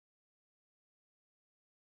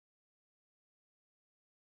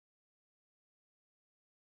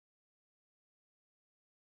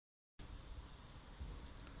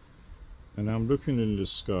And I'm looking in the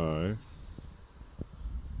sky,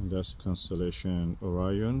 and that's the constellation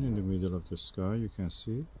Orion in the middle of the sky. You can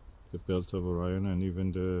see the belt of Orion, and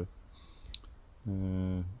even the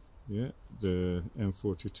the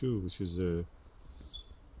M42, which is the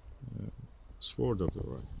sword of the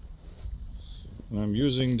Orion. And I'm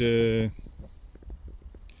using the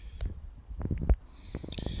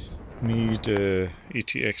Meade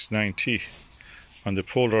ETX 90 on the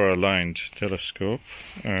polar aligned telescope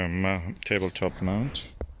tabletop mount,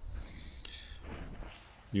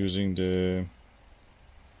 using the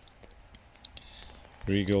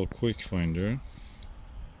Rigel QuikFinder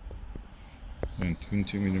and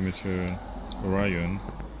 20mm Orion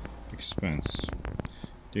Expanse.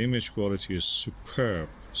 The image quality is superb,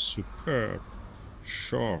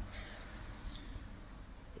 sharp,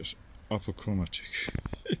 achromatic.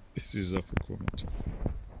 This is achromatic.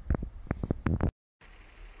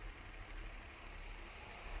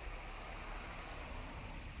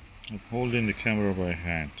 I'm holding the camera by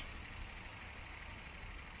hand.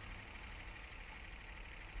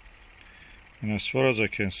 And as far as I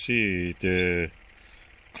can see, the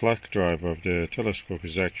clock drive of the telescope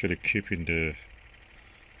is actually keeping the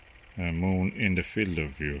moon in the field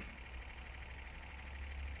of view.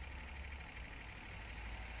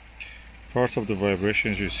 Part of the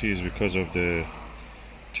vibrations you see is because of the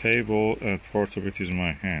table, and part of it is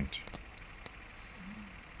my hand.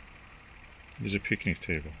 It's a picnic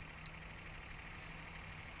table.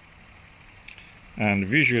 And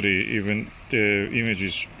visually, even the image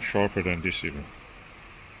is sharper than this even.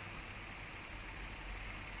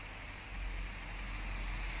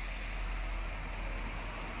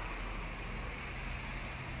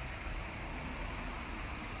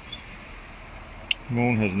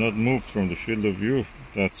 Moon has not moved from the field of view.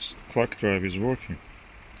 That clock drive is working.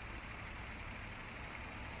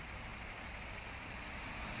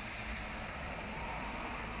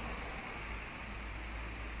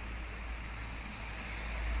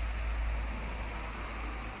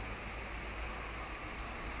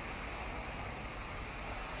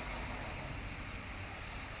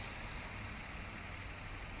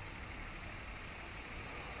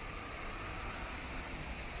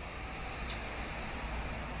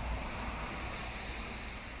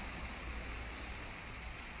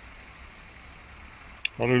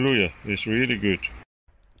 Hallelujah, it's really good.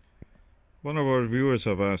 One of our viewers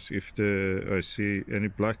have asked if I see any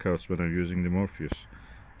blackouts when I'm using the Morpheus.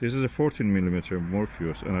 This is a 14mm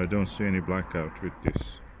Morpheus, and I don't see any blackout with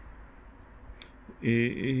this.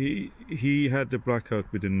 He had the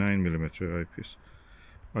blackout with the 9mm eyepiece.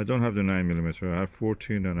 I don't have the 9mm, I have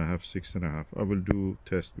 14 and I have 6.5. I will do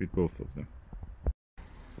test with both of them.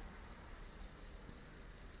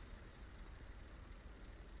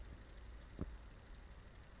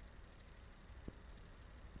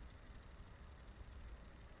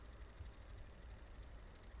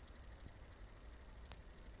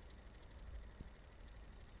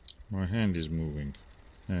 My hand is moving,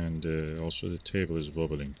 and also the table is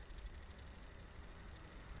wobbling.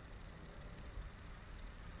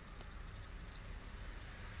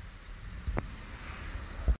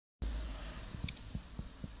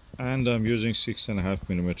 And I'm using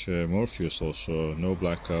 6.5mm Morpheus also, no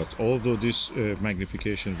blackout. Although this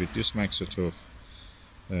magnification with this Maksutov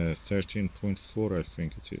 13.4, I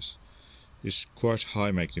think it is quite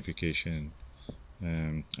high magnification.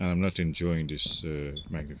 And I'm not enjoying this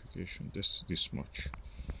magnification this much.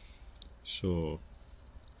 So,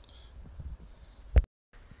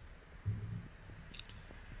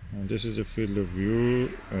 and this is the field of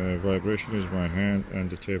view. Vibration is my hand and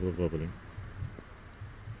the table wobbling.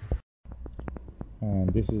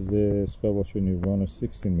 And this is the Skywatcher Nirvana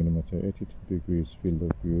 16mm 82 degrees field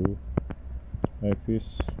of view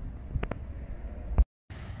eyepiece.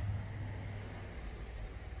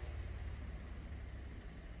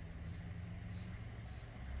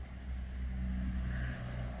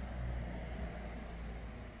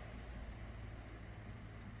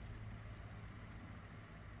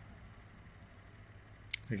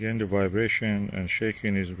 Again, the vibration and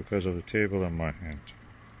shaking is because of the table and my hand.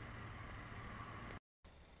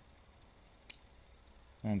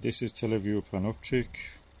 And this is Televue Panoptic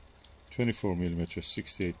 24mm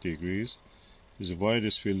 68 degrees. Is the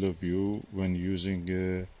widest field of view when using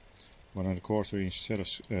 1.25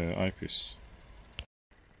 inch eyepiece.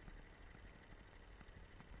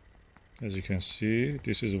 As you can see,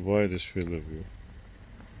 this is the widest field of view.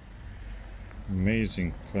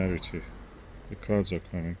 Amazing clarity. The clouds are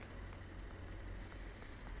coming.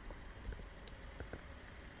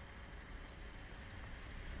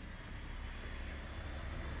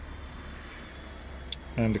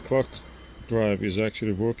 And the clock drive is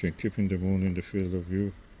actually working, keeping the moon in the field of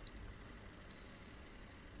view.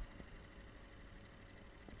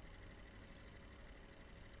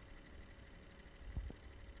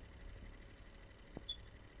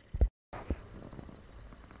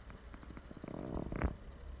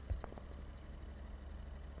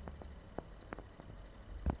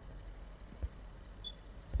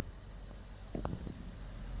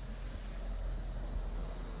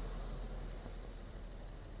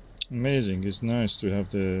 Amazing, it's nice to have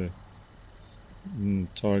the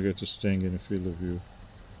target staying in the field of view.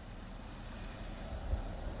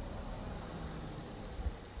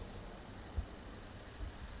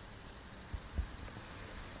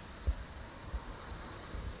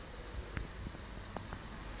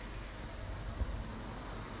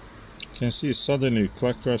 You can see suddenly,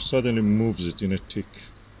 clock drive suddenly moves it in a tick.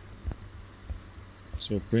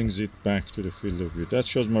 So it brings it back to the field of view. That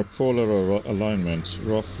shows my polar alignment,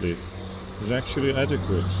 roughly, is actually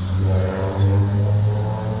adequate.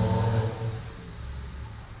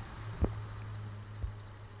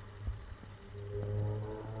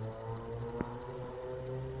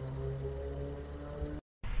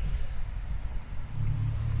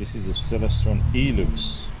 This is a Celestron E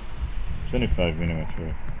Lux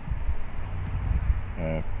 25mm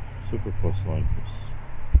Super Plössl eyepiece.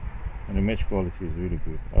 And the image quality is really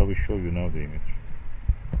good. I will show you now the image.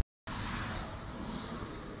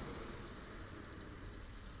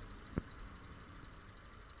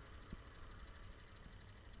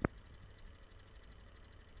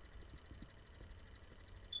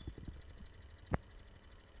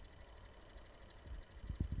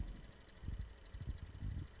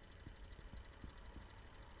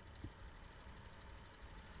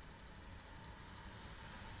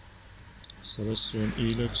 Celestron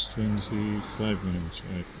E Lux 25mm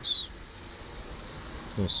eyepiece.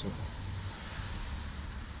 Plössl.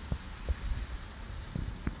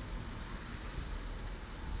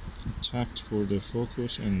 Tapped for the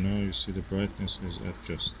focus, and now you see the brightness is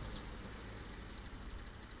adjusted.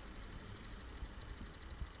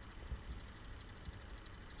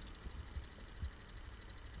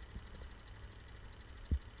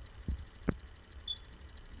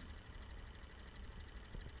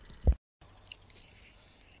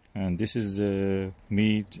 And this is the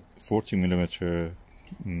Meade 40mm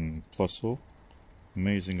Plössl.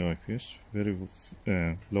 Amazing eyepiece, very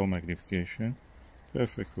low magnification,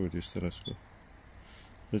 perfect for this telescope.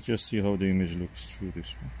 Let's just see how the image looks through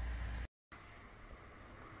this one.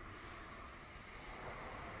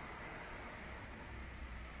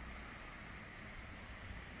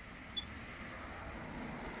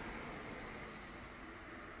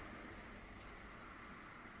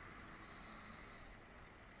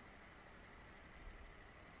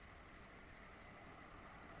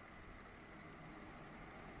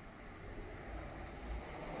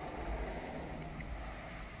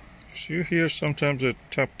 So you hear sometimes a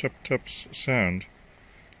tap tap tap sound.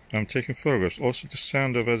 I'm taking photographs. Also the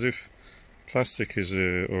sound of as if plastic is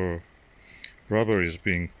or rubber is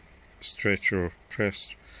being stretched or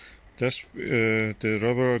pressed. That's the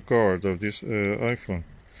rubber guard of this iPhone.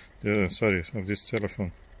 Sorry, of this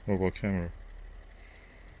telephone mobile camera.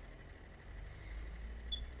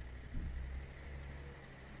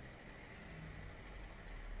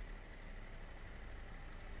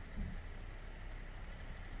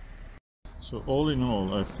 So all in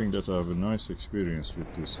all, I think that I have a nice experience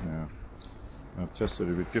with this now. I've tested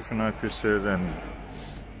it with different eyepieces, and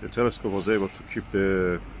the telescope was able to keep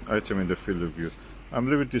the item in the field of view. I'm a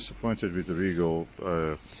little bit disappointed with the Rigel.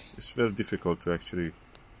 It's very difficult to actually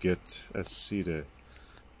get and see the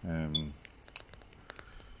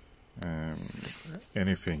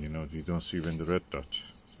anything, you know, you don't see even the red dot.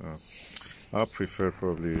 So I prefer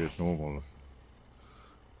probably a normal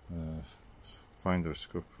finder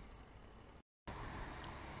scope.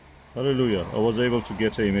 Hallelujah, I was able to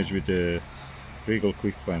get an image with the Rigel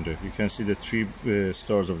QuikFinder. You can see the 3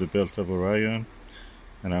 stars of the belt of Orion,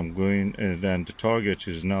 and I'm going, and then the target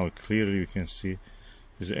is now clearly, you can see,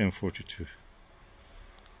 is M42.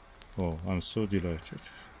 Oh, I'm so delighted.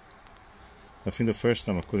 I think the first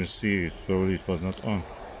time I couldn't see it, probably it was not on,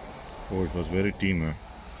 or it was very dimmer.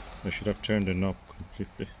 I should have turned the knob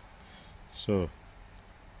completely. So,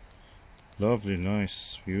 lovely,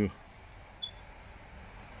 nice view.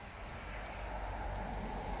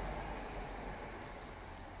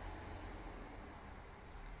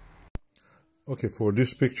 Okay, for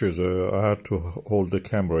these pictures, I had to hold the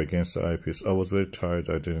camera against the eyepiece. I was very tired.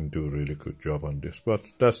 I didn't do a really good job on this, but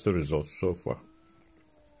that's the result so far.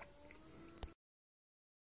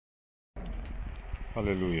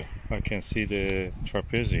 Hallelujah. I can see the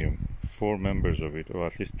trapezium 4 members of it, or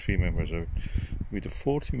at least 3 members of it, with a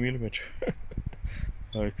 40mm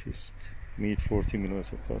eyepiece. Meade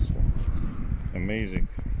 40mm Plössl. Amazing.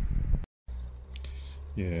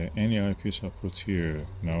 Yeah, any eyepiece I put here,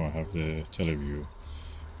 now I have the Televue,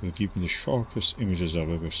 will give me the sharpest images I've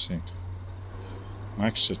ever seen.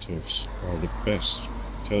 Maksutovs are the best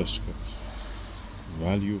telescopes.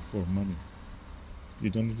 Value for money. You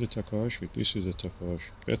don't need a Takahashi, this is a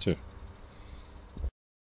Takahashi. Better.